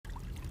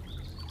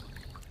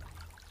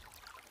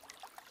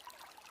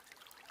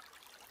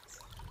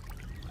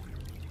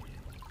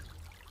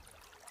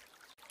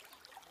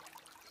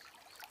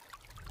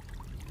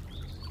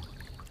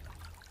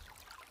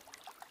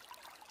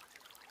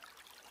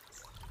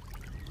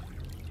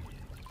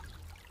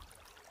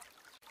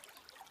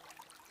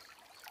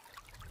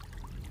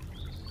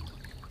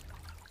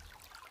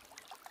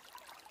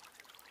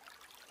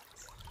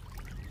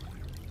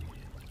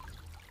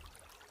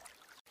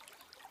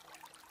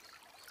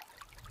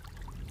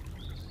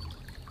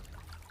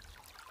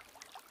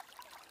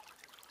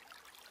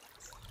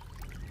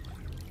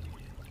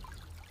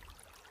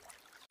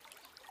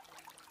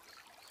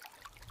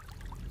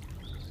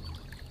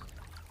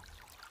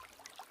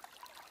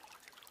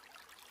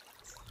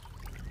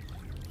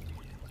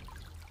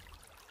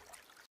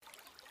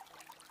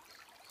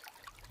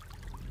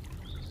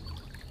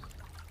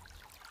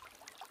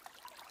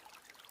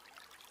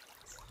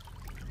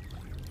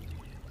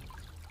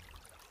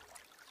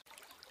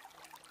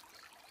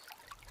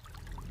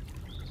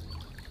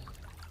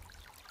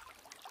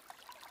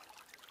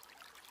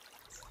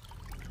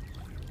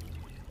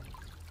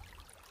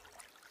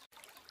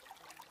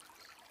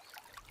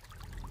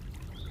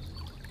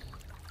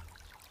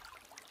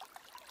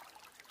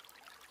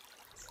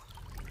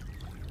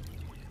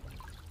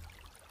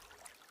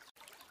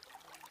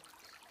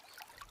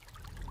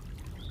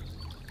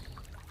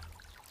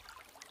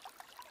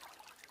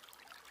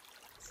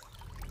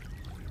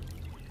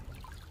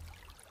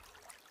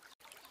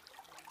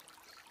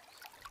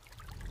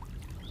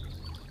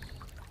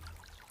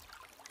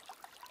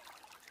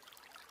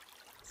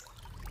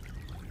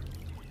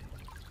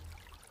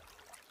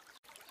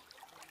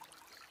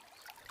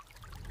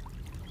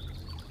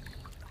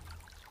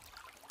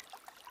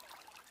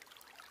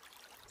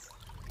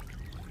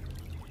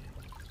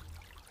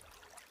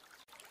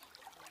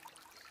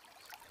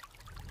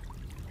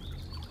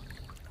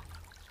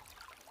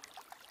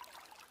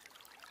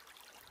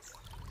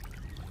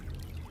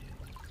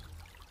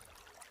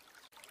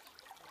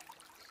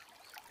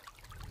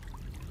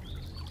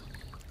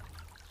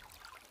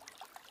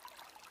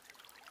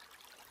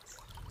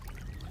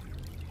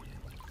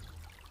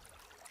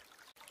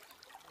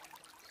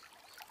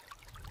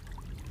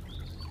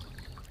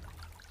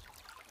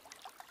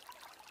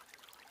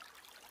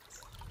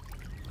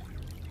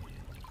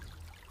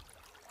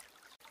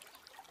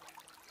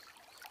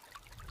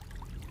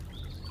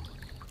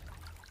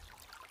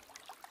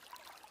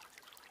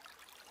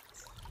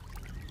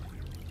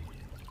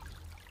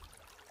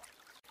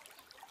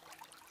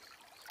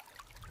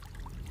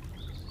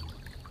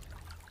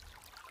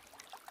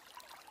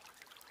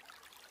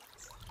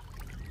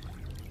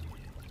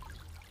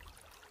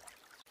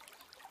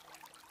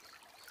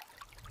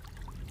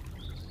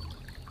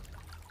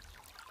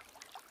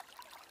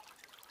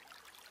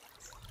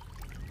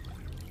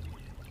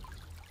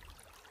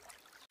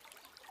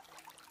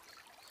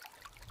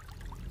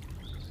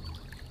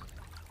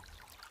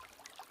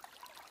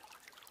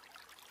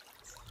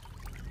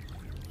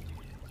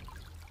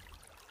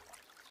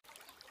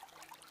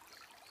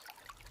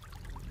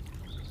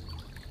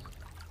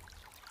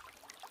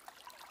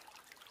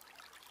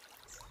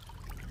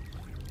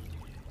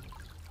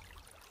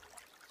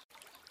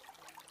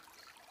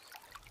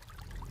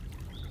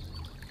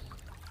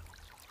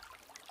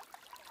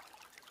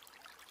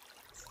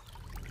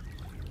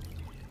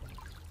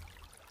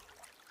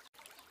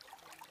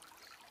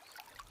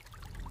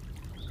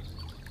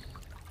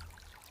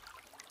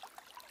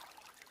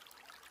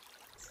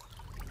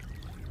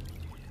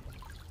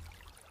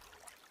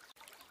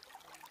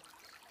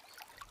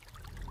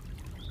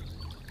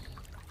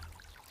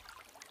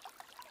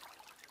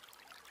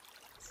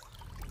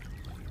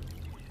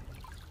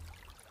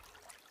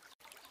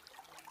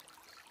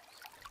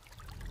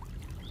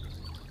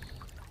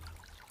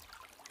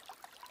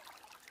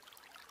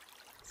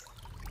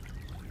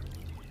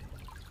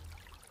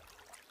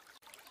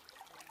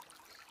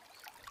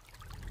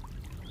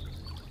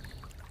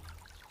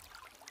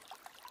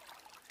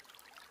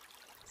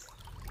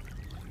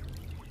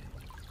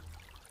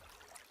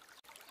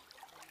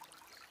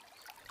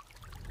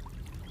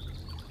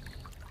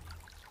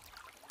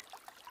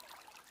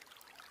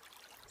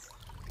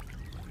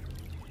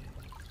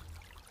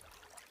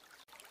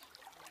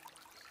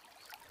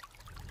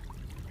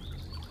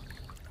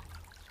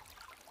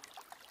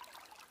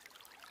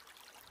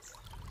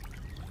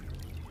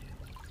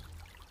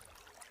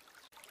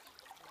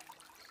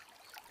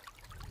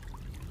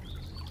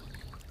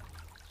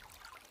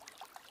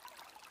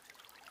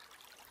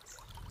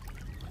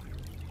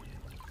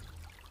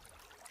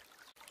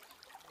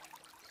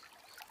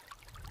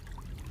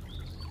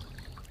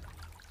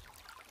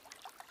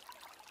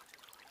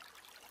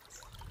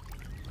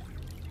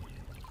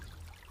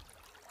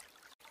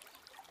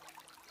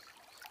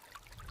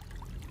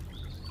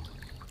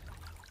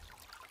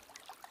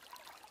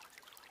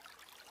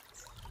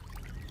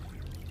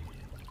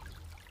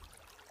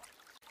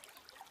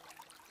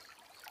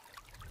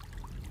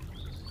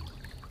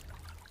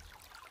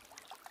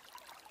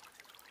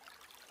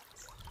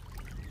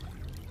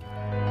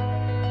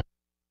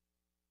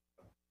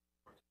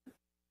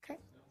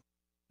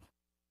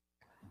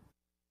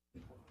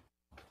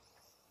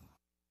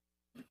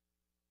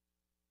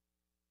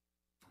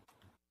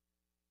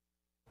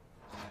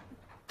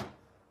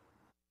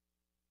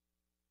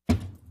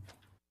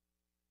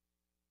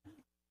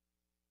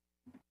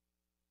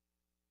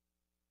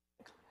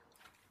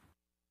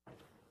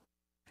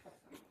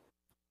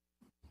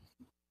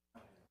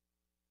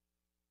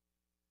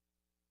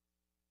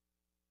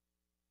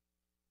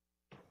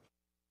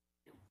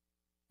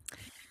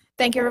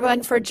Thank you,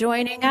 everyone, for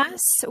joining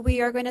us.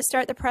 We are going to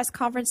start the press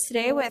conference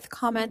today with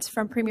comments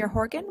from Premier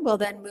Horgan. We'll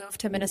then move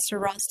to Minister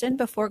Ralston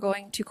before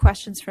going to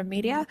questions from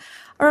media.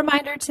 A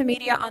reminder to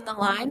media on the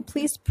line,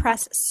 please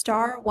press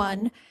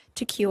 *1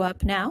 to queue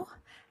up now.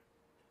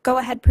 Go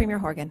ahead, Premier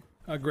Horgan.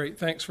 Great.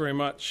 Thanks very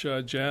much,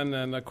 Jen.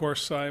 And of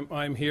course,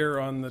 I'm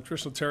here on the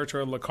traditional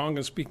territory of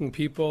Lekwungen-speaking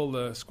people,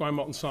 the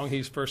Esquimalt and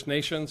Songhees First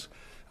Nations.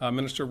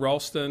 Minister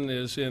Ralston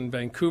is in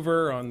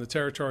Vancouver on the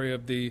territory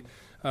of the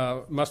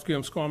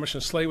Musqueam, Squamish,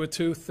 and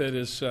Tsleil-Waututh. It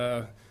is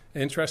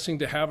interesting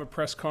to have a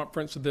press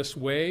conference this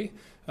way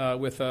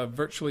with a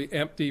virtually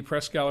empty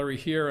press gallery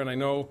here. And I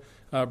know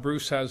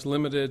Bruce has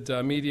limited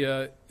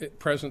media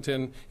present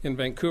in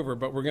Vancouver,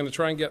 but we're going to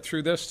try and get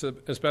through this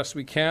as best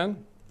we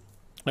can.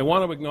 I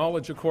want to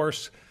acknowledge, of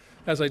course,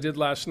 as I did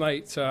last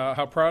night,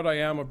 how proud I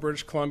am of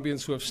British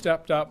Columbians who have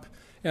stepped up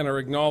and are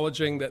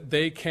acknowledging that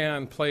they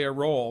can play a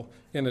role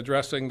in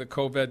addressing the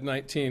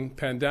COVID-19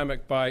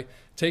 pandemic by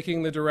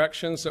taking the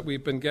directions that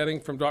we've been getting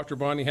from Dr.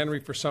 Bonnie Henry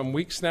for some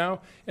weeks now,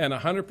 and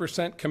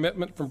 100%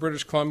 commitment from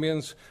British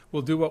Columbians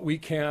will do what we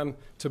can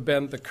to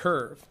bend the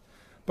curve.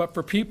 But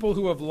for people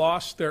who have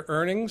lost their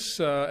earnings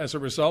as a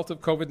result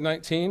of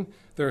COVID-19,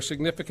 there are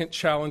significant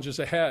challenges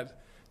ahead.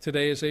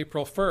 Today is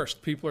April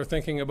 1st. People are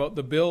thinking about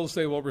the bills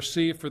they will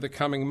receive for the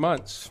coming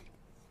months.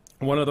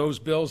 One of those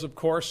bills, of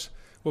course,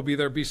 will be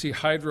their BC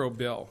Hydro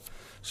bill.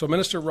 So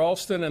Minister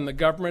Ralston and the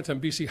government and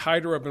BC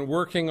Hydro have been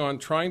working on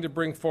trying to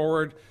bring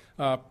forward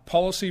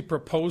policy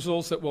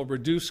proposals that will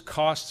reduce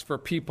costs for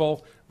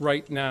people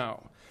right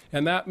now.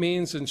 And that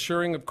means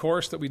ensuring, of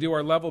course, that we do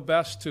our level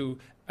best to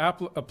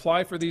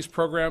apply for these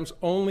programs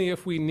only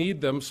if we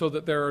need them so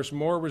that there is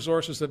more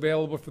resources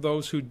available for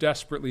those who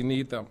desperately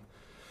need them.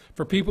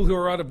 For people who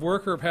are out of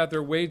work or have had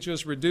their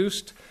wages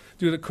reduced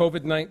due to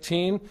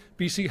COVID-19,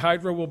 BC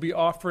Hydro will be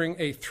offering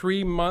a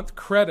 3-month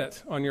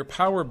credit on your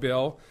power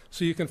bill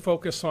so you can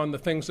focus on the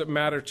things that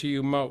matter to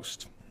you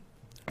most.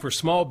 For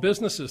small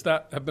businesses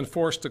that have been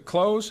forced to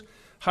close,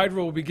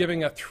 Hydro will be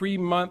giving a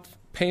 3-month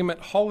payment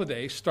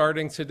holiday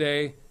starting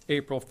today,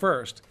 April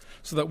 1st,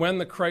 so that when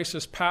the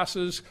crisis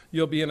passes,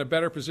 you'll be in a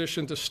better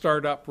position to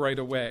start up right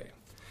away.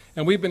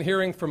 And we've been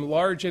hearing from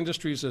large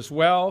industries as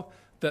well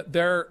that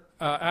their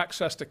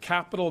access to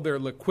capital, their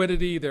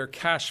liquidity, their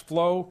cash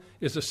flow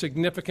is a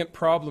significant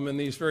problem in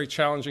these very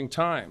challenging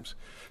times.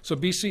 So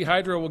BC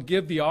Hydro will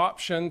give the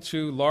option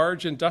to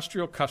large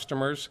industrial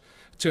customers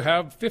to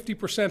have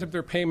 50% of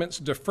their payments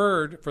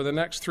deferred for the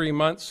next 3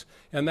 months,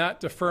 and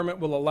that deferment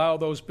will allow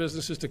those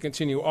businesses to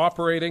continue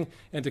operating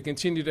and to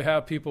continue to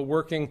have people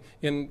working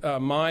in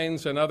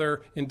mines and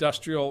other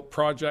industrial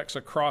projects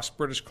across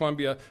British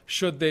Columbia,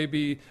 should they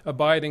be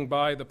abiding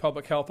by the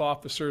public health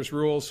officer's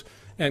rules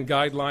and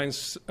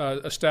guidelines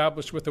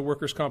established with the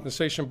Workers'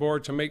 Compensation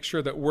Board to make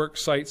sure that work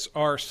sites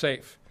are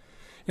safe.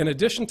 In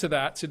addition to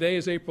that, today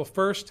is April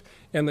 1st,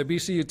 and the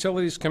BC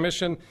Utilities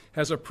Commission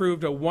has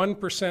approved a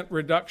 1%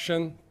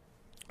 reduction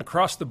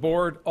across the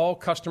board, all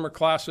customer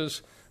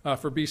classes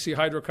for BC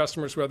Hydro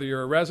customers, whether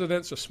you're a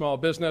resident, a small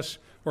business,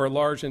 or a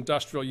large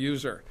industrial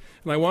user.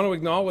 And I want to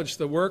acknowledge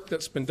the work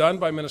that's been done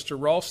by Minister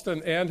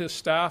Ralston and his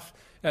staff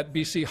at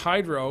BC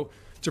Hydro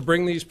to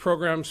bring these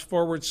programs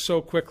forward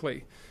so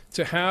quickly.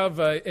 To have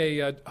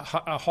a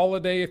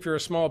holiday if you're a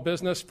small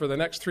business for the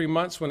next 3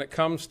 months when it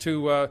comes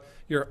to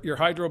your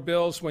hydro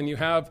bills, when you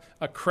have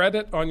a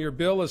credit on your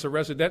bill as a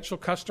residential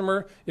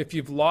customer if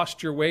you've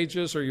lost your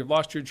wages or you've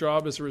lost your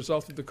job as a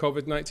result of the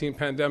COVID-19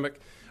 pandemic,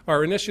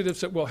 are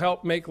initiatives that will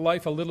help make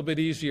life a little bit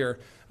easier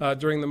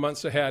during the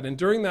months ahead. And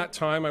during that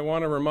time, I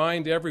want to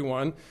remind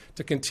everyone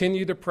to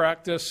continue to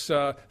practice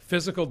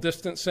physical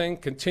distancing,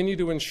 continue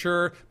to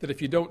ensure that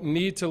if you don't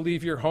need to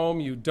leave your home,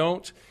 you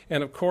don't.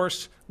 And of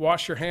course,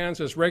 wash your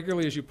hands as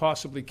regularly as you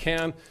possibly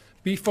can.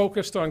 Be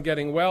focused on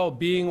getting well,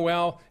 being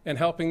well, and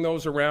helping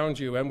those around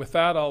you. And with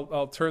that,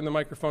 I'll turn the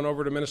microphone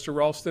over to Minister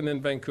Ralston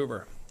in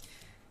Vancouver.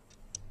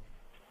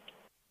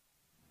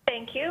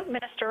 Thank you.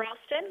 Minister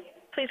Ralston,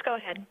 please go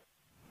ahead.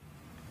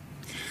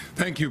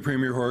 Thank you,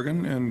 Premier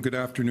Horgan, and good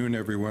afternoon,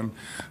 everyone.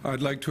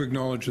 I'd like to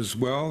acknowledge as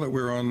well that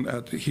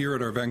we're here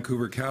at our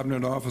Vancouver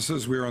Cabinet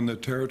offices. We're on the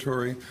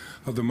territory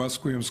of the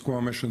Musqueam,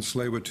 Squamish, and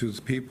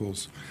Tsleil-Waututh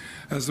peoples.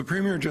 As the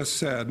Premier just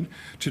said,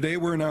 today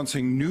we're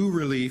announcing new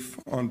relief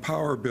on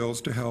power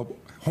bills to help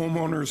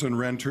homeowners and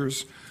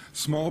renters,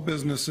 small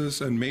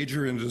businesses, and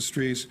major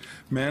industries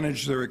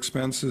manage their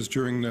expenses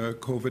during the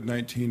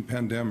COVID-19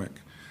 pandemic.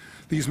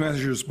 These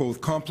measures both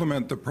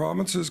complement the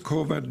province's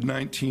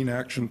COVID-19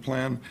 action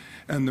plan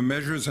and the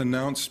measures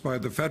announced by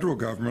the federal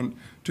government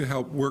to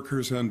help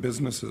workers and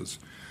businesses.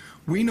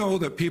 We know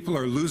that people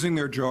are losing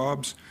their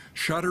jobs,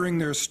 shuttering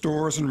their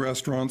stores and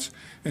restaurants,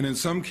 and in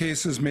some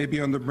cases may be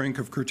on the brink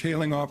of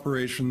curtailing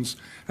operations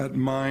at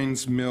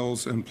mines,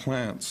 mills, and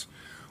plants.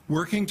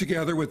 Working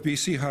together with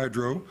BC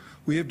Hydro,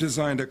 we have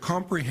designed a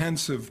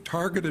comprehensive,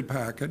 targeted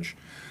package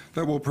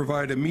that will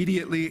provide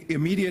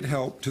immediate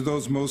help to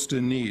those most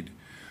in need.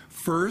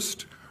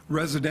 First,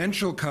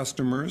 Residential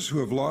customers who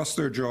have lost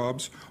their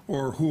jobs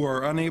or who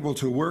are unable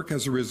to work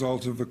as a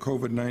result of the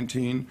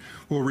COVID-19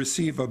 will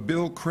receive a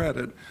bill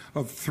credit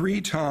of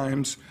 3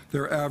 times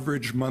their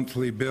average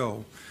monthly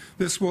bill.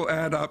 This will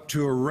add up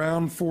to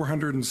around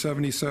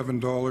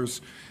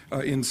 $477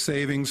 in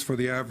savings for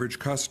the average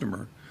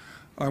customer.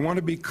 I want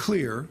to be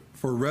clear,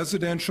 for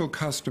residential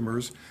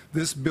customers,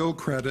 this bill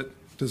credit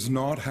does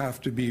not have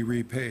to be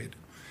repaid.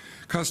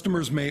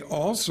 Customers may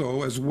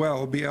also, as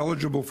well, be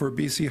eligible for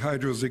BC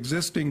Hydro's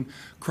existing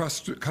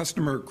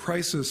Customer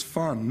Crisis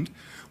Fund,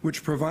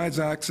 which provides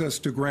access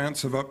to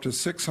grants of up to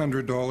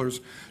 $600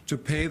 to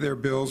pay their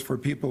bills for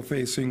people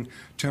facing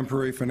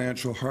temporary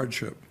financial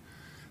hardship.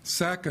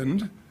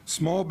 Second,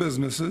 small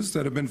businesses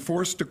that have been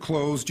forced to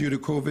close due to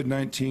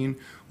COVID-19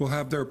 will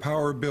have their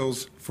power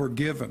bills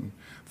forgiven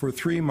for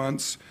 3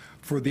 months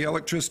for the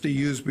electricity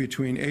used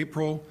between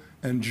April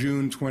and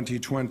June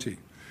 2020.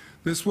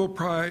 This will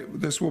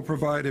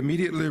provide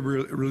immediate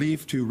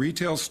relief to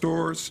retail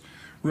stores,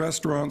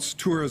 restaurants,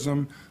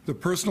 tourism, the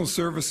personal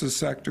services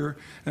sector,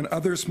 and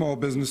other small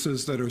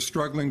businesses that are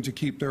struggling to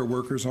keep their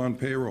workers on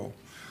payroll.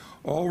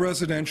 All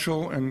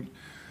residential and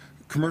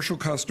commercial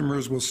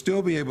customers will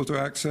still be able to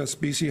access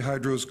BC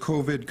Hydro's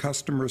COVID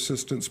Customer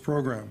Assistance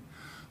Program.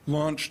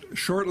 Launched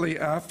shortly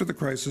after the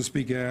crisis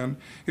began,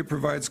 it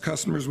provides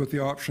customers with the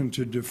option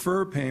to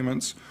defer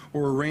payments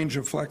or arrange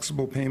a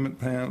flexible payment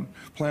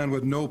plan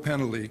with no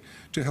penalty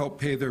to help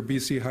pay their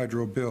BC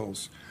Hydro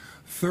bills.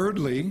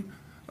 Thirdly,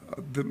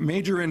 the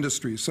major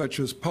industries such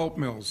as pulp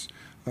mills,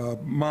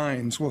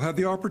 mines will have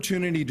the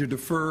opportunity to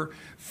defer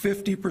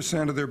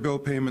 50% of their bill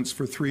payments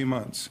for 3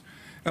 months.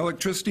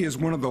 Electricity is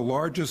one of the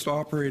largest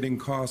operating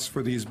costs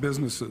for these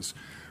businesses.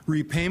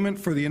 Repayment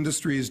for the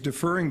industries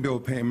deferring bill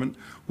payment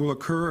will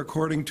occur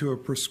according to a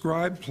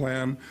prescribed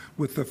plan,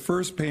 with the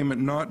first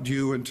payment not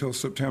due until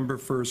September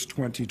 1st,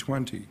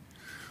 2020.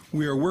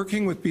 We are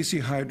working with BC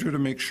Hydro to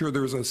make sure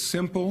there is a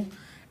simple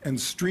and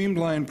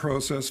streamlined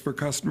process for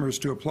customers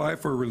to apply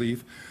for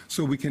relief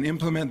so we can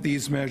implement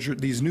these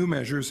new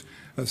measures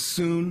as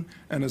soon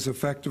and as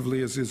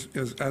effectively as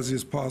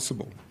is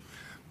possible.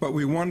 But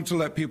we wanted to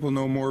let people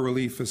know more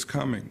relief is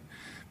coming.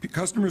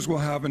 Customers will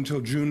have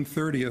until June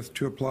 30th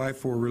to apply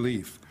for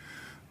relief.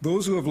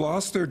 Those who have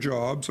lost their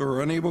jobs or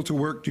are unable to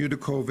work due to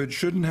COVID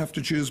shouldn't have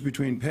to choose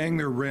between paying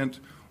their rent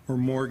or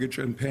mortgage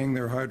and paying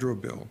their hydro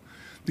bill.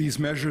 These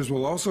measures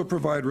will also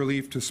provide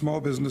relief to small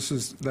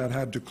businesses that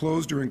had to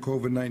close during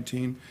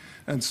COVID-19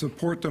 and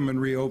support them in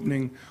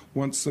reopening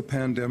once the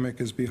pandemic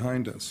is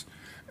behind us.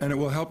 And it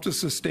will help to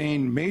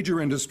sustain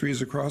major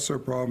industries across our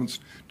province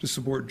to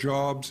support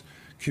jobs,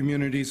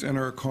 communities, and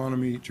our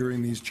economy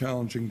during these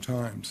challenging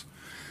times.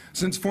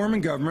 Since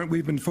forming government,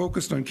 we've been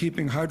focused on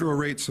keeping hydro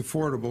rates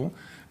affordable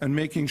and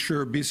making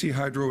sure BC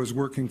Hydro is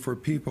working for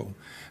people.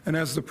 And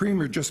as the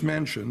Premier just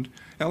mentioned,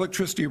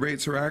 electricity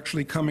rates are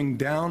actually coming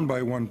down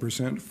by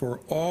 1% for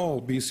all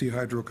BC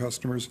Hydro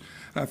customers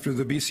after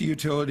the BC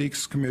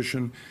Utilities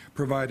Commission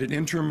provided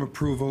interim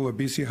approval of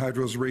BC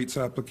Hydro's rates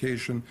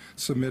application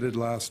submitted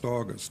last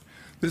August.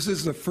 This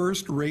is the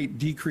first rate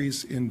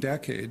decrease in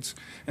decades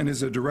and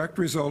is a direct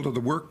result of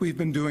the work we've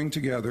been doing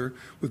together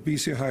with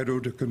BC Hydro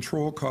to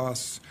control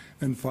costs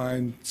and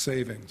find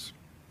savings.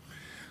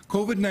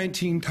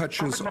 COVID-19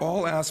 touches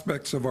all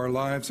aspects of our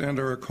lives and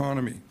our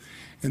economy.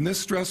 In this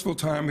stressful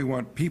time, we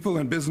want people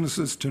and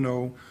businesses to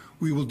know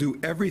we will do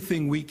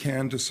everything we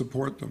can to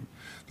support them.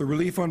 The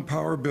relief on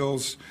power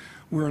bills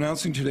we're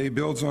announcing today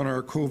builds on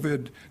our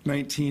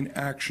COVID-19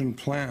 action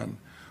plan.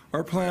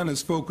 Our plan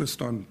is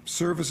focused on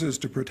services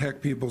to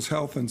protect people's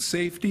health and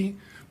safety,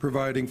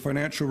 providing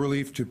financial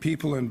relief to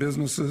people and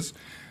businesses,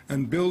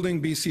 and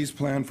building BC's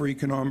plan for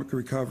economic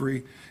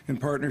recovery in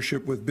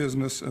partnership with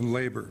business and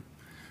labour.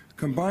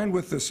 Combined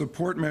with the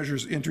support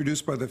measures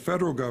introduced by the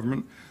federal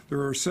government,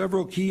 there are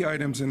several key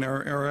items in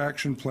our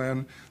action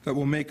plan that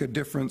will make a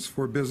difference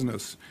for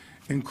business,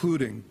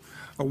 including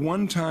a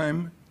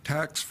one-time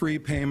tax-free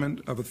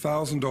payment of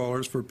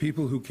 $1,000 for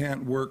people who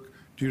can't work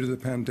due to the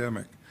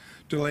pandemic,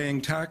 delaying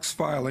tax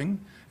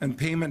filing and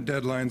payment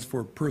deadlines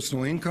for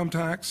personal income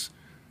tax,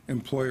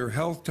 employer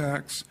health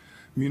tax,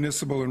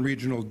 municipal and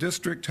regional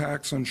district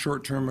tax on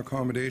short-term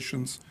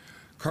accommodations,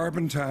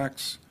 carbon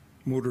tax,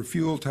 motor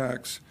fuel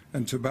tax,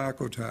 and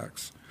tobacco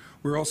tax.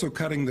 We're also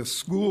cutting the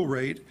school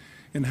rate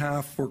in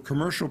half for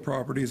commercial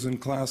properties in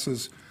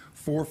classes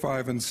 4,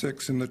 5, and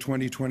 6 in the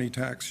 2020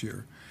 tax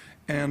year,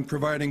 and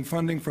providing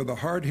funding for the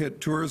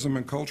hard-hit tourism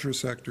and culture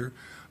sector,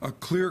 a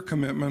clear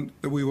commitment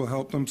that we will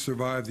help them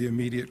survive the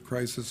immediate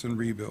crisis and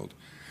rebuild.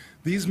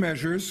 These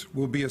measures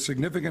will be a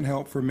significant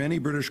help for many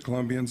British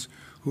Columbians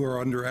who are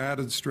under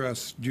added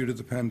stress due to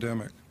the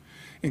pandemic.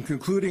 In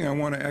concluding, I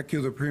want to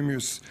echo the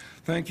Premier's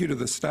thank you to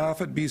the staff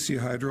at BC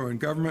Hydro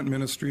and government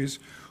ministries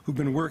who've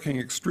been working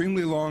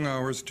extremely long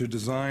hours to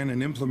design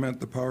and implement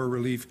the power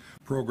relief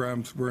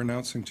programs we're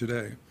announcing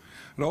today.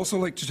 I'd also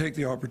like to take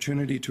the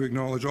opportunity to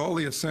acknowledge all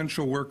the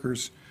essential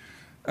workers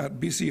at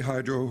BC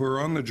Hydro who are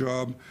on the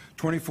job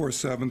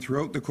 24/7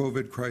 throughout the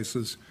COVID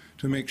crisis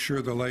to make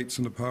sure the lights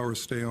and the power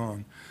stay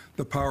on.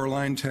 The power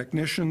line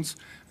technicians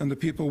and the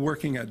people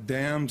working at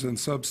dams and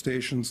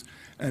substations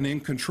and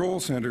in control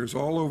centres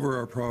all over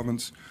our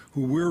province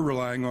who we're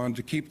relying on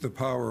to keep the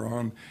power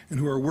on and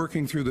who are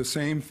working through the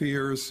same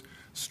fears,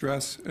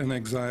 stress and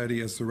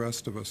anxiety as the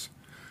rest of us.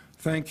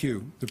 Thank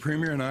you. The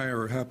Premier and I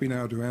are happy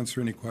now to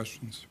answer any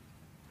questions.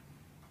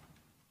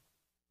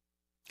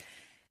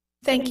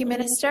 Thank you,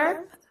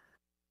 Minister.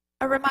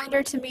 A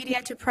reminder to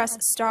media to press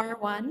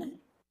 *1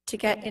 to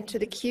get into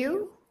the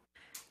queue.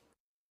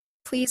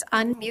 Please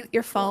unmute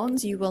your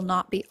phones. You will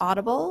not be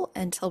audible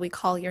until we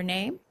call your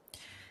name.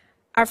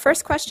 Our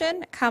first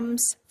question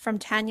comes from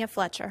Tanya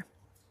Fletcher.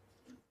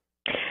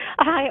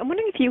 Hi, I'm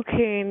wondering if you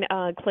can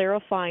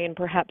clarify and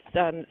perhaps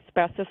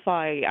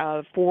specify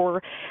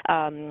for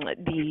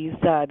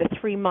the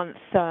 3 months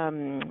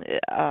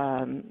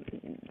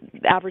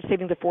average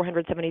savings of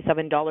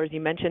 $477.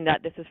 You mentioned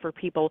that this is for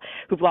people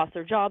who've lost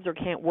their jobs or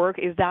can't work.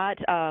 Is that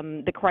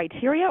the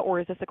criteria, or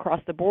is this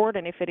across the board?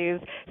 And if it is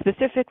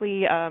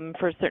specifically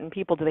for certain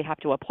people, do they have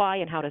to apply,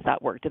 and how does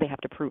that work? Do they have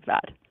to prove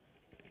that?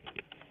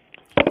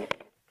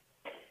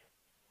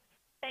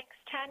 Thanks,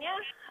 Tanya.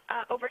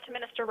 Over to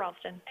Minister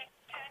Ralston.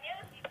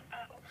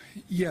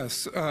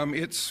 Yes,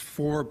 it's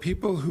for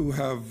people who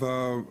have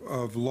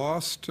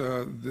lost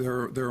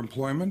their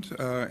employment,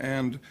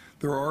 and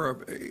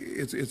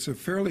it's a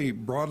fairly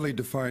broadly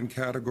defined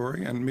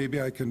category, and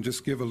maybe I can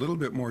just give a little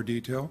bit more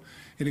detail.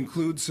 It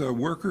includes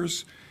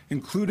workers,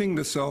 including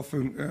the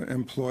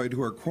self-employed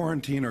who are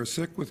quarantined or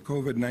sick with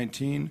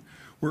COVID-19,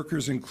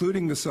 workers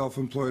including the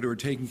self-employed who are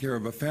taking care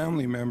of a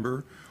family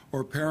member,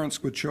 or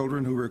parents with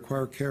children who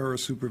require care or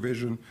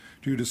supervision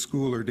due to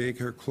school or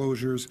daycare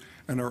closures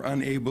and are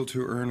unable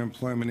to earn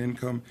employment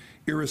income,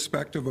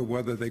 irrespective of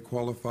whether they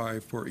qualify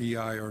for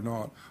EI or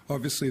not.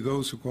 Obviously,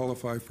 those who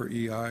qualify for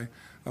EI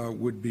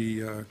would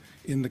be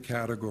in the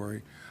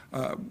category.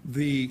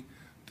 The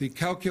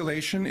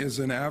calculation is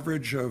an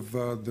average of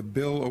the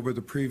bill over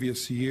the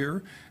previous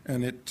year,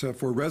 and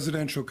for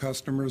residential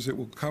customers, it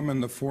will come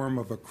in the form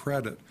of a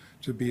credit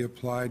to be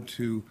applied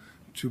to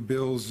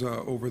bills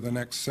over the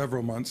next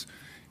several months.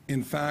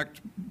 In fact,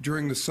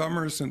 during the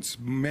summer, since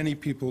many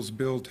people's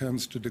bill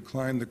tends to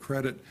decline, the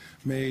credit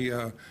may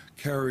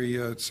carry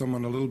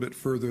someone a little bit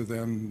further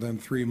than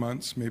 3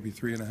 months, maybe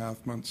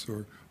 3.5 months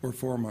or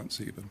 4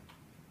 months even.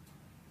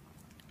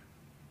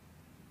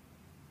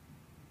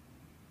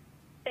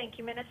 Thank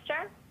you,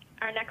 Minister.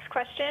 Our next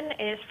question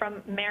is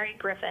from Mary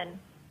Griffin.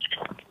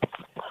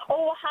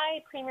 Oh,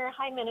 hi, Premier.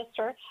 Hi,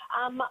 Minister.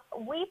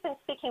 We've been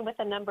speaking with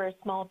a number of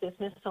small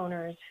business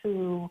owners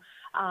who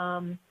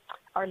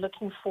are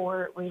looking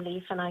for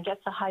relief, and I guess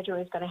the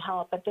hydro is going to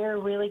help, but they're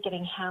really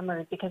getting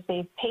hammered because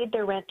they've paid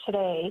their rent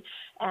today,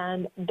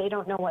 and they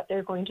don't know what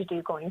they're going to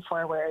do going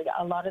forward.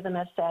 A lot of them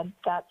have said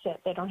that's it.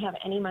 They don't have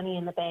any money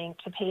in the bank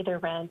to pay their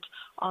rent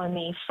on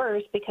May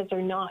 1st because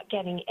they're not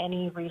getting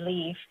any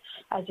relief,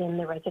 as in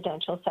the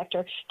residential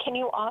sector. Can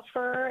you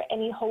offer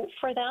any hope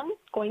for them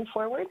going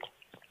forward?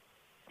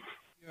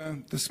 Yeah,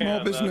 the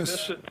small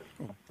business...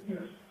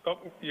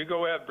 You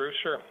go ahead, Bruce,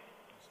 sure.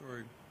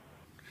 Sorry.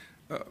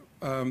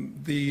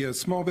 The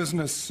small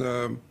business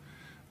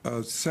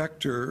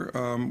sector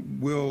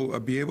will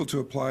be able to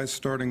apply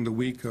starting the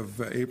week of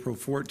April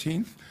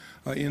 14th.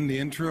 In the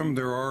interim,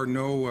 there are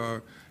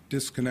no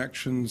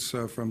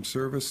disconnections from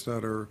service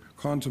that are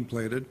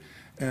contemplated,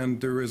 and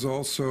there is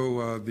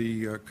also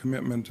the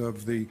commitment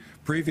of the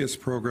previous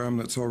program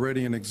that's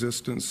already in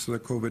existence, the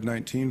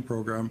COVID-19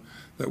 program,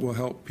 that will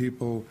help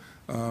people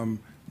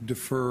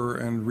defer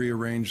and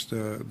rearrange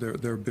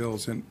their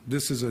bills. And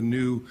this is a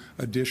new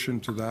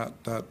addition to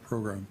that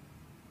program.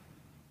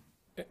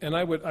 And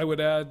I would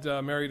add,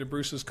 Mary, to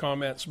Bruce's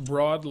comments,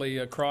 broadly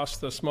across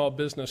the small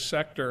business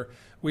sector,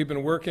 we've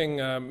been working,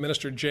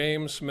 Minister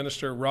James,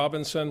 Minister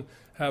Robinson,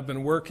 have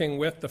been working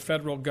with the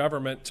federal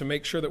government to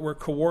make sure that we're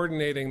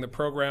coordinating the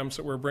programs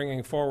that we're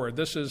bringing forward.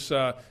 This is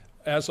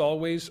as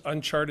always,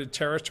 uncharted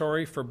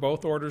territory for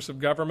both orders of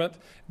government.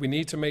 We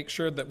need to make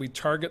sure that we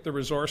target the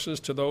resources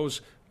to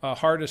those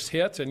hardest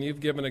hit, and you've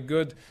given a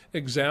good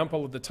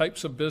example of the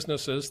types of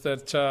businesses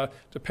that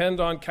depend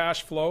on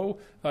cash flow,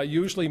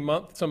 usually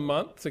month to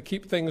month, to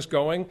keep things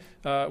going.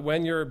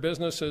 When your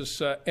business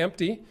is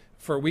empty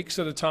for weeks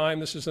at a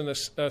time, this is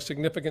a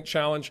significant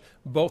challenge.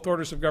 Both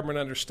orders of government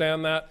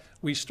understand that.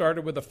 We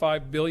started with a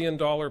 $5 billion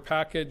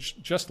package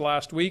just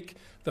last week.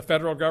 The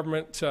federal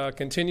government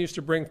continues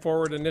to bring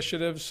forward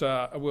initiatives.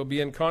 We'll be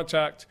in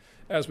contact,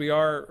 as we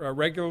are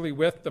regularly,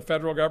 with the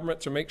federal government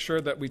to make sure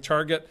that we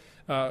target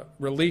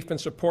relief and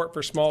support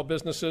for small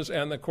businesses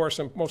and, of course,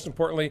 most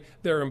importantly,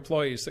 their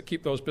employees that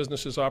keep those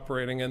businesses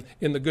operating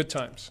in the good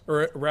times,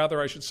 or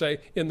rather, I should say,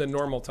 in the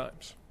normal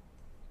times.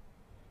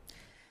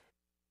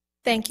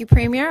 Thank you,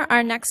 Premier.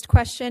 Our next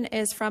question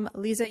is from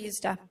Lisa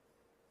Yuzda.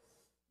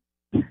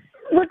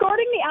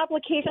 Regarding the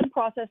application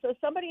process, so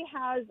somebody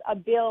has a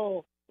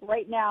bill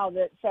right now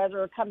that says,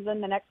 or comes in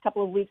the next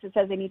couple of weeks that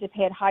says they need to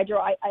pay at Hydro.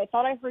 I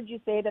thought I heard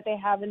you say that they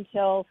have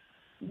until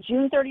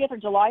June 30th or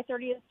July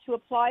 30th to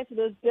apply, so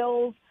those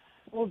bills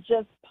will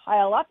just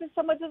pile up if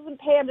someone doesn't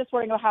pay? I'm just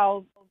wondering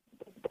how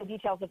the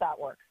details of that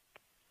work.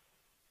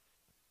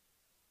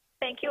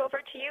 Thank you. Over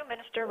to you,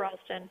 Minister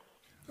Ralston.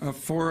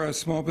 For a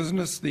small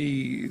business,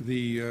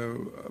 the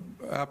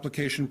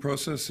application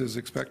process is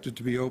expected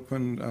to be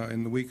open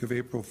in the week of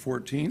April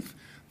 14th.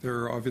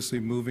 They're obviously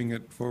moving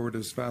it forward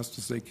as fast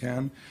as they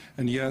can.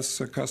 And yes,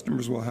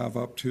 customers will have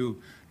up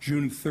to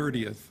June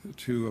 30th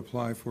to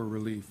apply for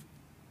relief.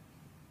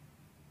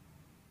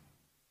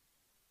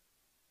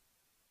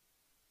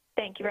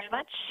 Thank you very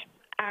much.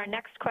 Our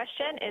next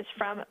question is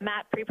from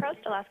Matt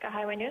Preprost, Alaska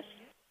Highway News.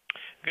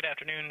 Good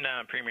afternoon,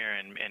 Premier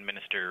and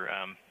Minister.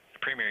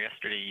 Premier,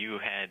 yesterday you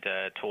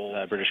had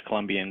told British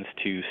Columbians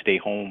to stay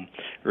home.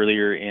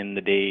 Earlier in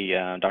the day,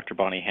 Dr.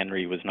 Bonnie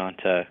Henry was not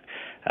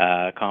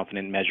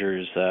confident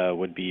measures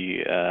would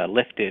be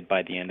lifted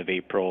by the end of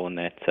April, and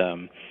that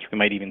we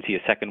might even see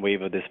a second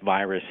wave of this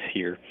virus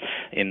here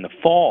in the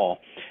fall.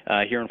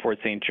 Here in Fort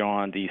St.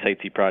 John, the Site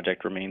C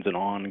project remains an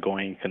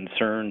ongoing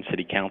concern.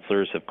 City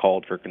councillors have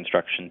called for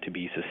construction to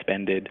be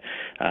suspended.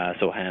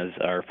 So has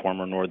our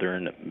former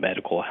Northern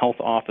Medical Health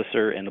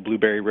Officer, and the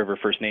Blueberry River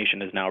First Nation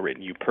has now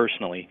written you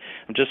personally.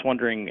 I'm just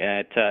wondering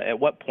at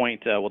what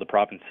point will the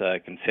province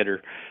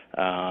consider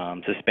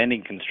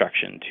suspending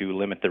construction to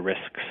limit the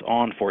risks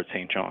on Fort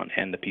St. John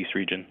and the Peace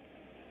region?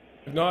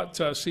 I've not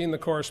seen the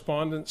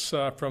correspondence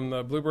from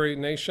the Blueberry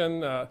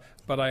Nation,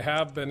 but I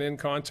have been in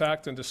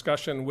contact and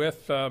discussion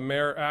with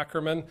Mayor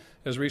Ackerman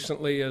as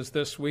recently as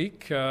this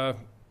week,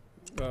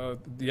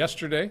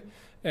 yesterday.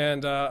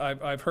 And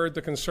I've heard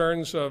the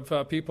concerns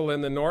of people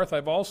in the north.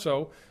 I've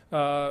also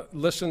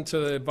listened to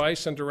the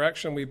advice and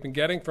direction we've been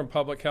getting from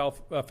public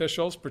health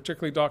officials,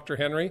 particularly Dr.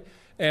 Henry,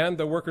 and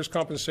the Workers'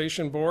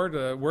 Compensation Board,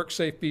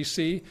 WorkSafe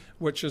BC,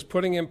 which is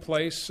putting in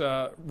place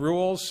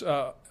rules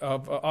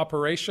of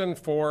operation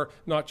for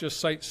not just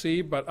Site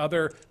C, but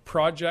other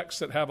projects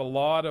that have a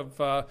lot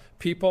of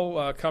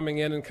people coming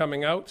in and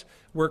coming out.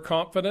 We're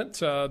confident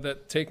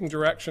that taking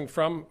direction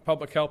from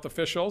public health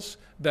officials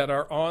that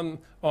are on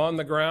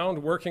the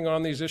ground, working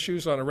on these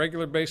issues on a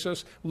regular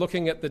basis,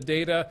 looking at the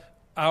data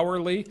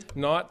hourly,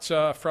 not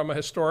from a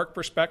historic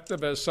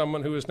perspective as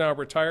someone who is now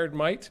retired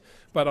might,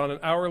 but on an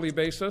hourly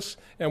basis.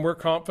 And we're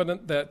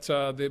confident that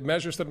the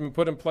measures that have been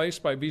put in place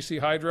by BC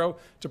Hydro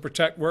to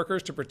protect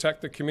workers, to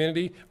protect the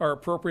community, are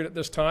appropriate at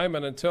this time.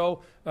 And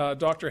until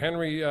Dr.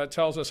 Henry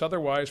tells us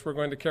otherwise, we're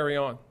going to carry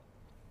on.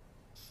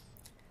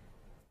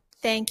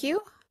 Thank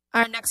you.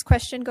 Our next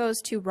question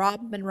goes to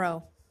Rob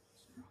Monroe.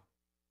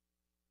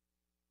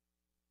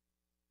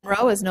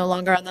 Monroe is no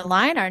longer on the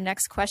line. Our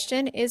next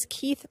question is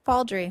Keith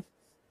Baldry.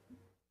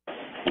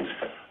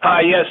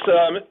 Hi, yes,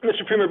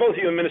 Mr. Premier, both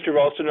you and Minister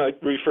Ralston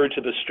referred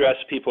to the stress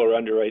people are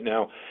under right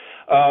now.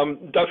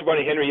 Dr.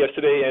 Bonnie Henry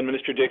yesterday and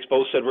Minister Dix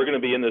both said we're going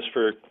to be in this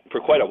for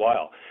quite a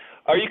while.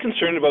 Are you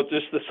concerned about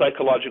the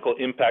psychological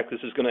impact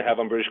this is going to have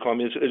on British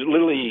Columbia? Is it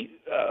literally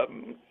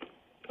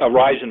a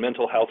rise in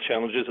mental health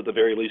challenges at the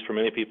very least for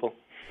many people?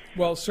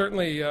 Well,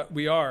 certainly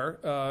we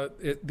are.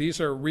 These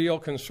are real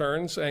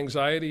concerns.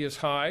 Anxiety is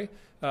high.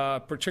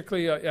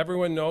 Particularly,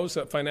 everyone knows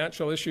that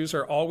financial issues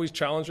are always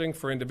challenging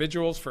for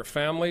individuals, for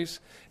families,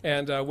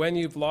 and when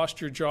you've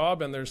lost your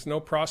job and there's no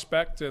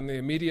prospect in the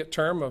immediate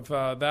term of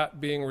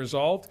that being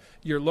resolved,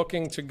 you're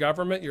looking to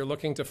government, you're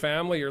looking to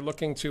family, you're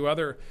looking to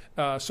other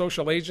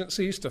social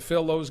agencies to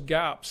fill those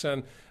gaps.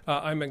 And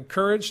I'm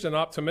encouraged and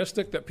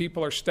optimistic that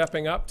people are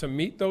stepping up to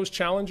meet those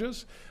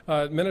challenges.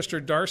 Minister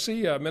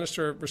Darcy,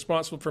 Minister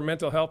responsible for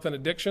mental health and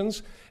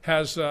addictions,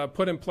 has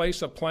put in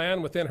place a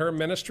plan within her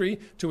ministry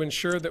to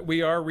ensure that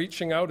we are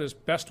reaching out as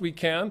best we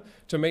can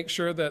to make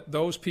sure that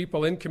those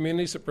people in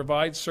communities that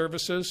provide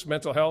services,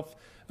 mental health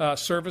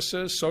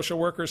services, social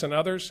workers and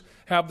others,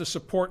 have the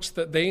supports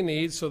that they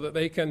need so that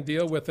they can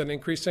deal with an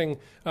increasing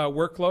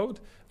workload.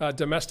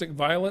 Domestic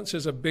violence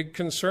is a big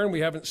concern. We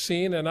haven't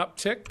seen an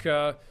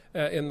uptick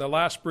in the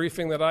last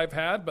briefing that I've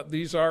had, but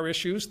these are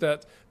issues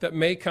that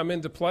may come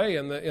into play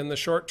in the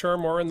short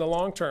term or in the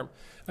long term.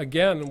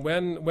 Again,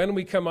 when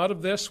we come out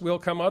of this, we'll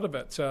come out of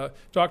it.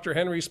 Dr.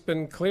 Henry's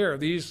been clear.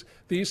 These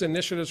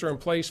initiatives are in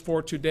place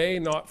for today,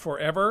 not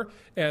forever,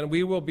 and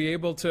we will be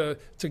able to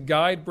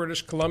guide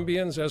British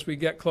Columbians as we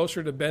get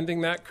closer to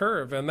bending that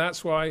curve. And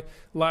that's why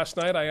last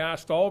night I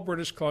asked all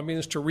British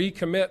Columbians to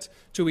recommit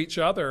to each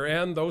other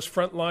and those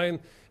frontline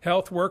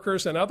health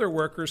workers and other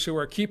workers who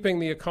are keeping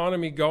the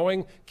economy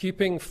going,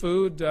 keeping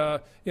food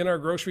in our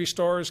grocery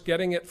stores,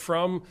 getting it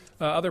from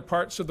other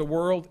parts of the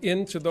world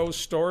into those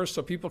stores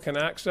so people can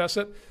access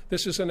it.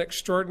 This is an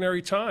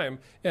extraordinary time,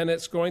 and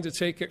it's going to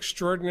take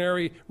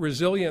extraordinary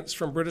resilience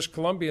from British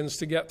Columbians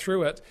to get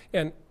through it.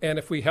 And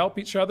if we help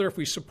each other, if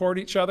we support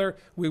each other,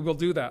 we will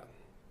do that.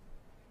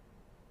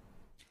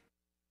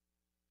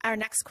 Our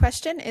next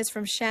question is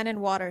from Shannon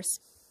Waters.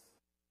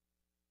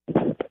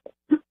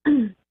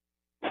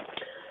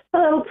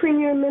 Hello,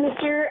 Premier and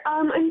Minister.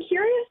 I'm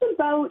curious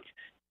about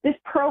this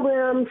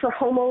program for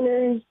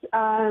homeowners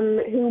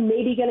who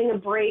may be getting a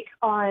break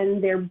on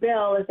their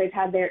bill if they've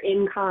had their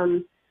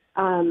income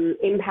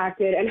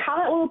impacted, and how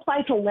that will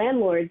apply to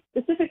landlords,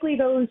 specifically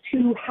those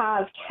who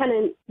have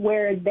tenants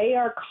where they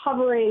are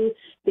covering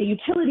the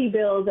utility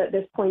bills at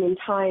this point in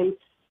time.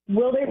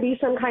 Will there be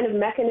some kind of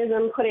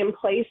mechanism put in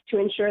place to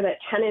ensure that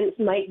tenants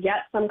might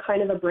get some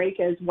kind of a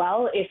break as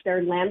well if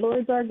their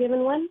landlords are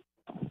given one?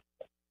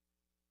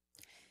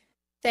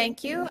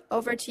 Thank you.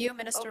 Over to you,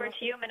 Minister. Over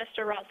to you,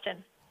 Minister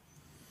Ralston.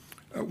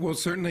 Well,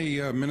 certainly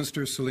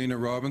Minister Selina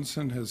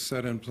Robinson has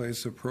set in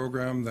place a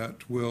program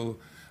that will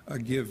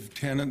give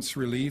tenants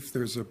relief.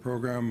 There's a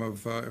program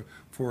of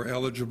for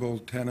eligible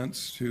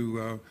tenants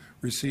to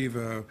receive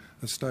a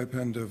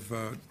stipend of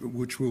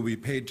which will be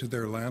paid to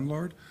their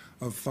landlord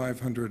of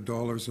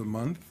 $500 a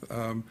month,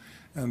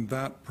 and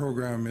that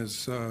program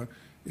is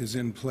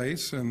in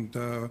place, and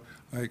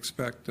I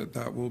expect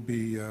that will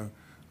be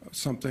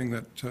something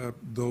that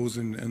those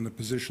in the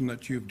position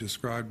that you've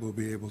described will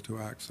be able to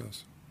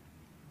access.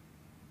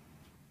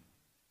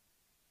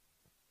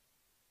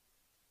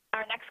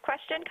 Our next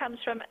question comes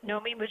from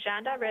Nomi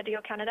Mujanda, Radio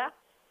Canada.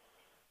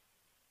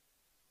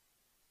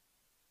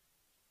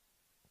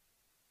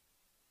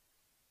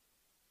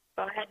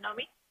 Go ahead,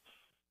 Nomi.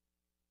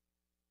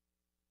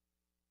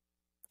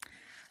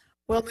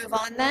 We'll move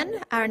on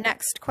then. Our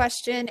next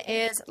question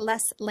is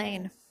Les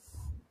Lane.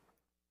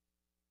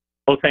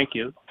 Oh, thank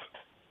you.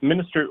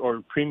 Minister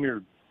or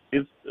Premier,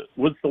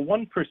 was the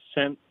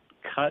 1%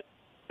 cut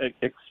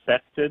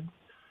expected,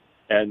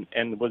 and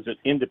was it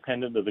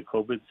independent of the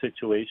COVID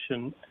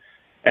situation?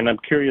 And I'm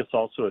curious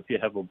also if you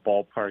have a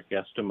ballpark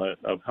estimate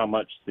of how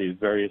much the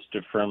various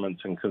deferments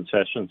and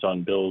concessions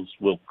on bills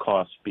will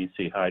cost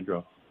BC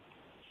Hydro.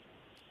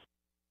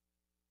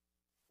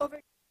 Over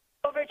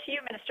to you,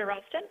 Minister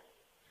Ralston.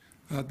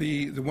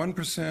 The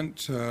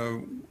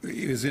 1%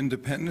 is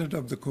independent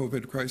of the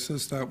COVID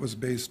crisis. That was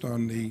based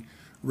on the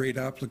rate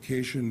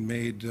application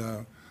made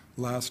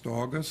last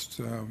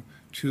August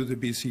to the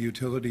BC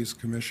Utilities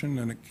Commission,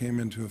 and it came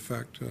into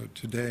effect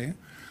today.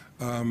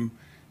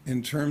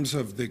 In terms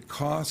of the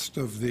cost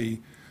of the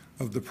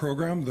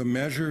program, the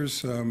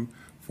measures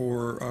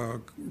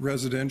for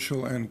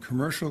residential and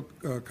commercial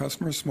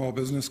customers, small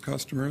business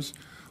customers,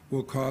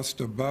 will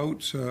cost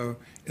about,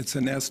 it's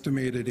an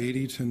estimated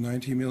 $80 to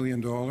 $90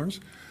 million.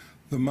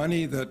 The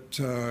money that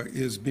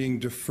is being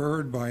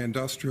deferred by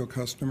industrial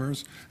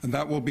customers, and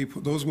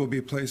those will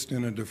be placed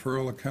in a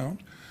deferral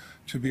account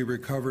to be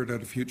recovered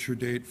at a future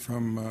date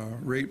from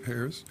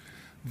ratepayers.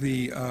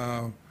 The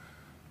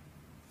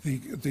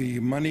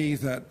money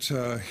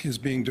that is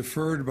being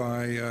deferred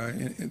by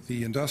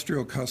the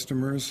industrial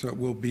customers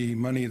will be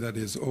money that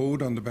is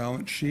owed on the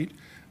balance sheet,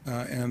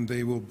 and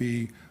they will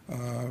be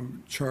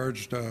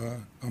charged a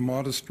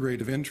modest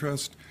rate of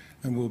interest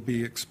and will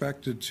be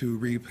expected to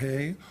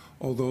repay,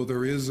 although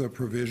there is a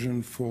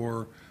provision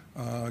for,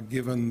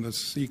 given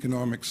the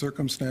economic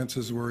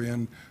circumstances we're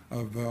in,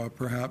 of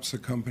perhaps a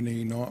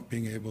company not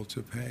being able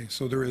to pay.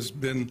 So there has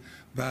been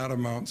that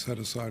amount set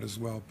aside as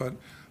well. But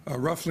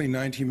roughly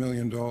 $90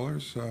 million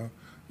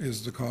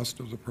is the cost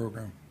of the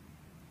program.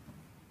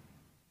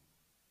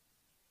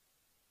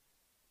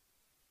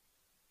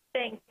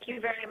 Thank you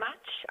very much.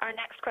 Our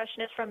next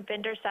question is from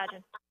Binder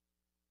Sajan.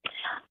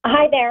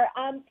 Hi there.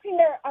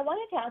 Premier, I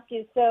wanted to ask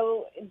you,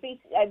 so,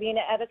 I mean,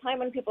 at a time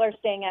when people are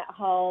staying at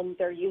home,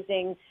 they're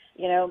using,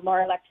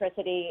 more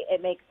electricity,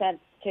 it makes sense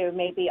to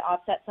maybe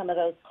offset some of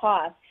those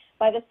costs.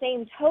 By the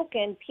same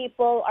token,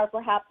 people are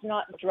perhaps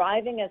not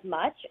driving as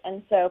much,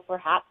 and so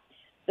perhaps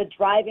the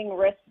driving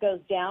risk goes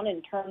down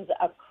in terms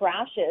of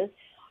crashes.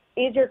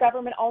 Is your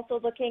government also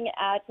looking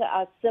at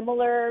a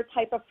similar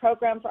type of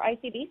program for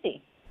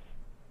ICBC?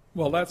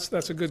 Well,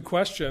 that's a good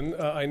question.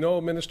 I know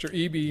Minister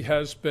Eby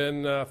has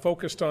been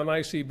focused on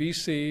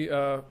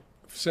ICBC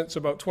since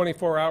about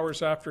 24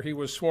 hours after he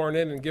was sworn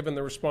in and given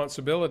the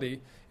responsibility,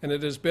 and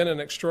it has been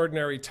an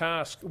extraordinary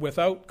task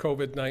without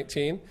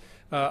COVID-19.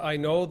 I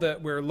know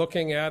that we're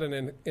looking at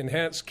an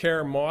enhanced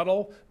care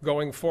model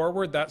going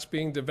forward. That's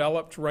being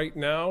developed right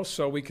now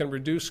so we can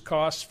reduce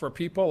costs for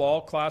people,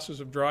 all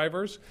classes of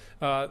drivers,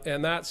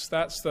 and that's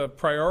the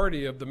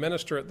priority of the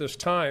minister at this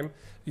time.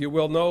 You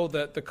will know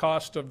that the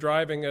cost of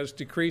driving has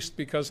decreased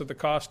because of the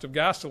cost of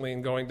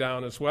gasoline going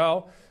down as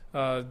well.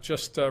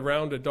 Just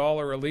around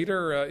 $1 a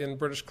litre in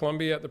British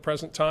Columbia at the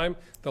present time,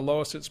 the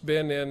lowest it's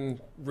been in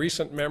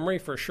recent memory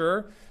for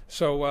sure.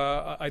 So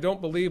I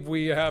don't believe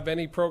we have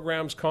any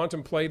programs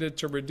contemplated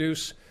to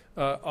reduce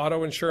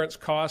auto insurance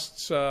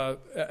costs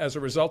as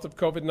a result of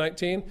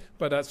COVID-19,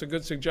 but that's a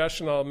good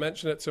suggestion. I'll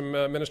mention it to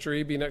Minister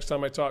Eby next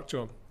time I talk to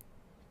him.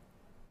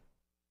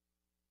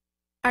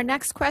 Our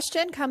next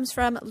question comes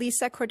from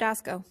Lisa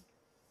Cordasco.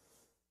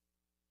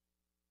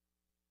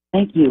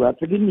 Thank you.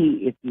 Forgive me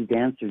if you've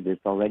answered this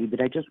already, but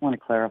I just want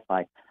to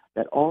clarify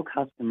that all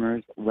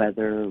customers,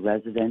 whether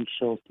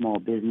residential, small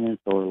business,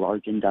 or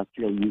large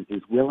industrial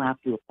users, will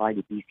have to apply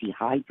to BC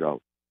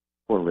Hydro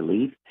for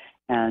relief.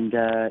 And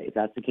if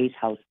that's the case,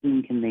 how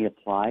soon can they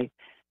apply?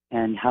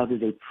 And how do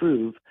they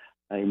prove,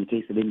 in the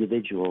case of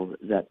individuals,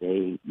 that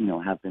they,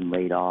 have been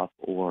laid off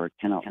or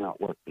cannot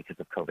work because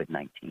of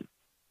COVID-19?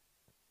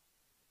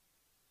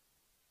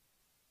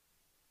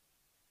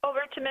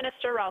 Over to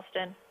Minister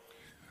Ralston.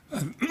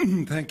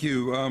 Thank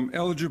you.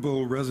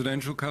 Eligible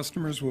residential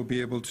customers will be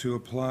able to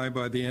apply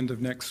by the end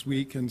of next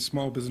week, and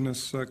small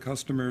business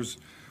customers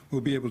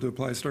will be able to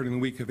apply starting the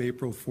week of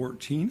April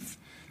 14th.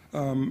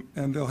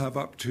 And they'll have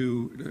up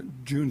to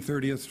June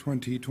 30th,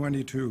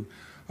 2020 to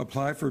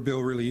apply for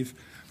bill relief.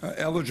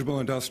 Eligible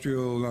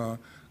industrial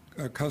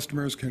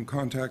customers can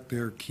contact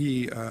their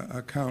key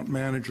account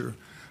manager.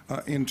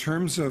 In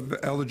terms of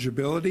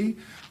eligibility,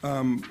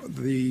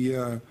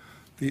 the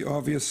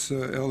obvious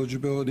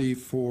eligibility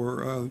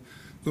for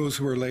those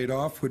who are laid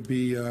off would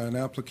be an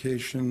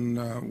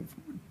application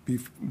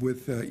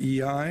with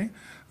EI,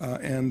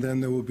 and then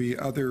there will be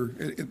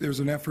there's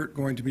an effort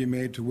going to be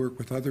made to work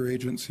with other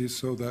agencies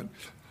so that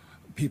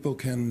people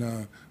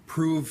can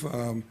prove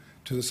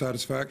to the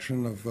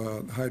satisfaction of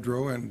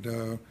Hydro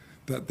and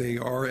that they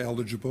are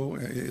eligible.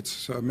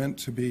 It's meant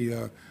to be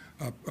a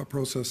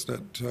process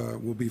that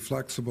will be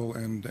flexible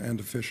and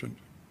efficient.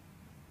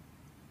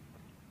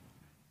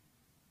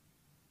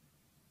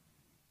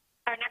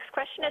 Our next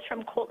question is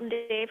from Colton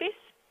Davies.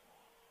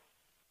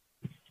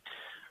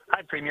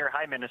 Hi, Premier.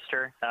 Hi,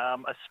 Minister.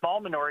 A small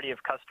minority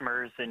of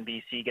customers in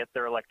BC get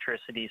their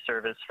electricity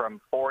service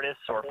from Fortis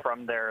or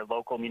from their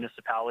local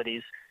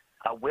municipalities.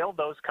 Will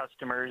those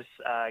customers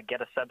get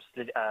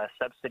a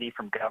subsidy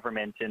from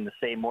government in the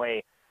same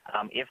way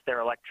if their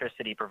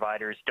electricity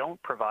providers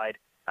don't provide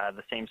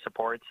the same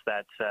supports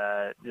that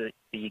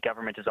the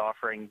government is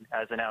offering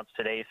as announced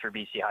today through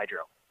BC Hydro?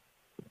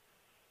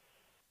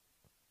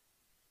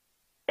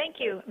 Thank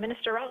you.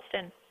 Minister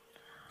Ralston.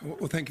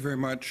 Well, thank you very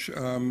much.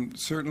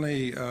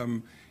 Certainly,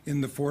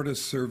 in the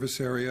Fortis service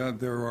area,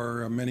 there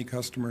are many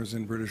customers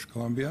in British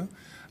Columbia.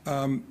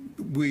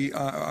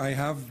 I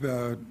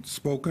have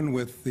spoken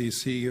with the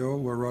CEO,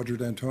 Roger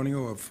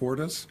D'Antonio of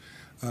Fortis,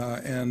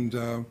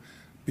 and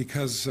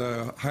because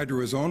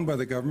Hydro is owned by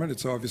the government,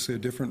 it's obviously a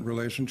different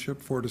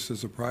relationship. Fortis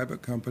is a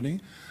private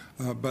company,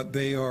 but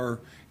they are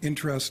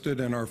interested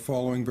and are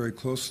following very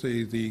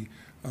closely the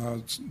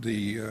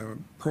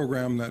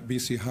program that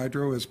BC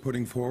Hydro is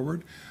putting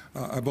forward.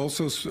 I've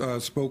also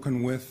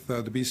spoken with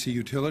the BC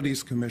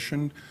Utilities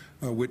Commission,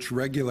 which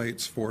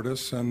regulates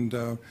Fortis,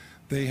 and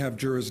they have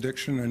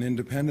jurisdiction, an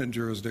independent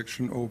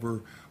jurisdiction,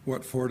 over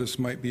what Fortis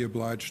might be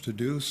obliged to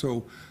do.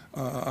 So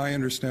I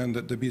understand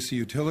that the BC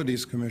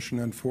Utilities Commission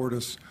and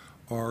Fortis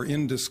are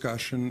in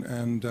discussion,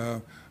 and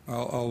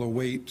I'll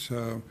await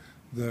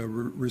the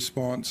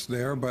response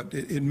there, but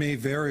it may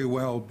very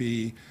well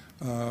be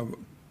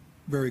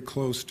very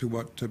close to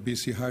what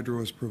BC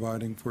Hydro is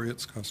providing for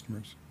its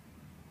customers.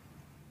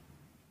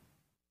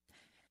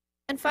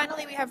 And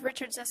finally, we have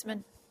Richard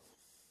Zisman.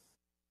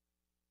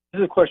 This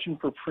is a question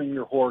for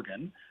Premier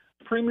Horgan.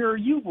 Premier, are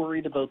you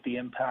worried about the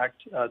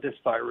impact this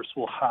virus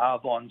will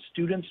have on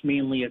students,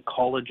 mainly at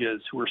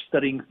colleges, who are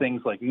studying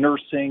things like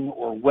nursing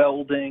or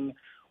welding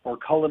or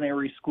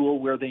culinary school,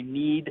 where they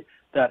need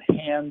that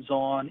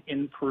hands-on,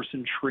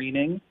 in-person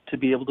training to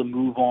be able to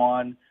move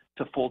on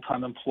to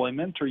full-time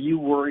employment? Are you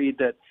worried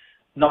that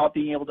not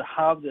being able to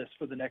have this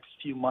for the next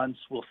few months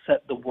will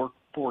set the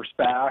workforce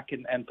back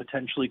and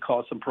potentially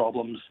cause some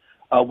problems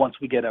once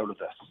we get out of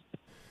this?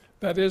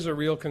 That is a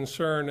real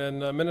concern, and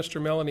Minister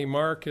Melanie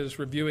Mark is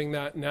reviewing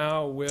that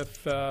now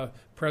with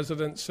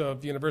presidents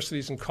of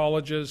universities and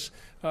colleges.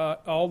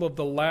 All of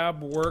the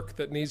lab work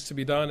that needs to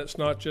be done, it's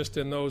not just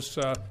in those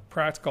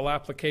practical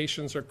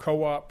applications or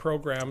co-op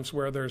programs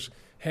where there's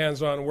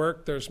hands-on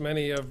work. There's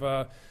many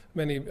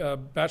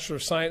Bachelor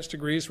of Science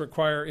degrees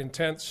require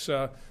intense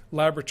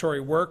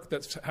laboratory work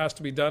that has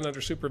to be done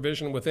under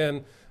supervision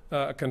within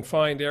a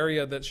confined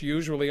area that's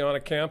usually on a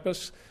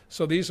campus.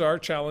 So these are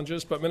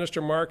challenges, but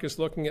Minister Mark is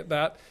looking at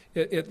that.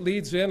 It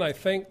leads in, I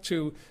think,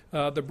 to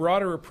the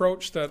broader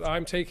approach that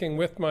I'm taking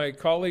with my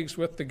colleagues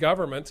with the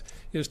government,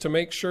 is to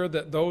make sure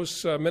that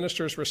those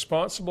ministers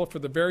responsible for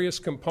the various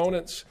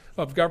components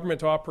of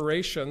government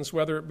operations,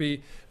 whether it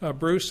be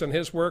Bruce and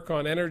his work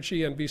on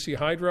energy and BC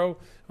Hydro,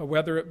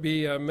 whether it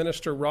be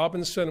Minister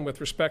Robinson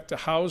with respect to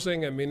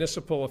housing and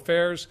municipal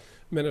affairs,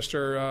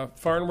 Minister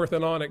Farnworth,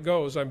 and on it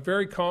goes. I'm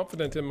very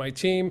confident in my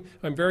team.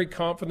 I'm very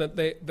confident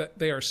that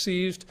they are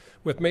seized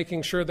with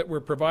making sure that we're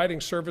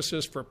providing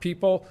services for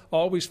people,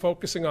 always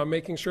focusing on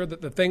making sure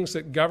that the things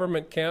that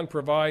government can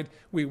provide,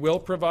 we will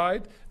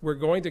provide. We're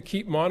going to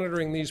keep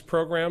monitoring these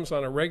programs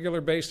on a regular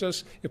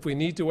basis. If we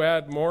need to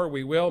add more,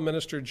 we will.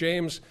 Minister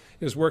James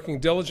is working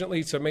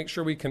diligently to make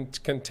sure we can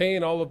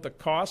contain all of the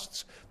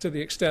costs to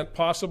the extent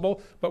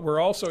possible, but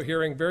we're also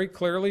hearing very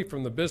clearly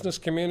from the business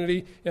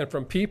community and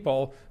from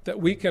people that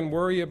we can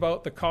worry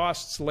about the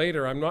costs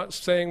later. I'm not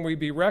saying we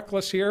be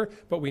reckless here,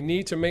 but we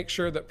need to make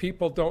sure that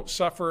people don't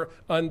suffer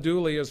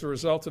unduly as a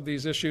result of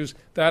these issues.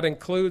 That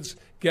includes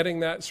getting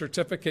that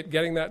certificate,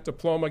 getting that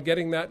diploma,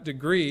 getting that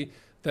degree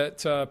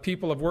that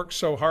people have worked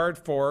so hard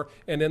for,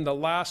 and in the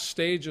last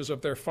stages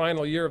of their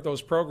final year of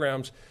those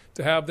programs,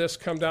 to have this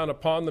come down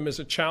upon them is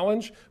a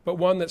challenge, but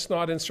one that's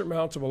not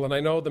insurmountable. And I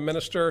know the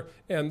minister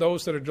and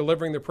those that are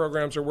delivering the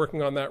programs are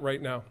working on that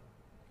right now.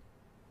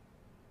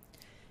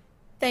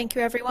 Thank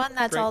you, everyone.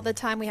 That's all the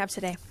time we have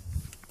today.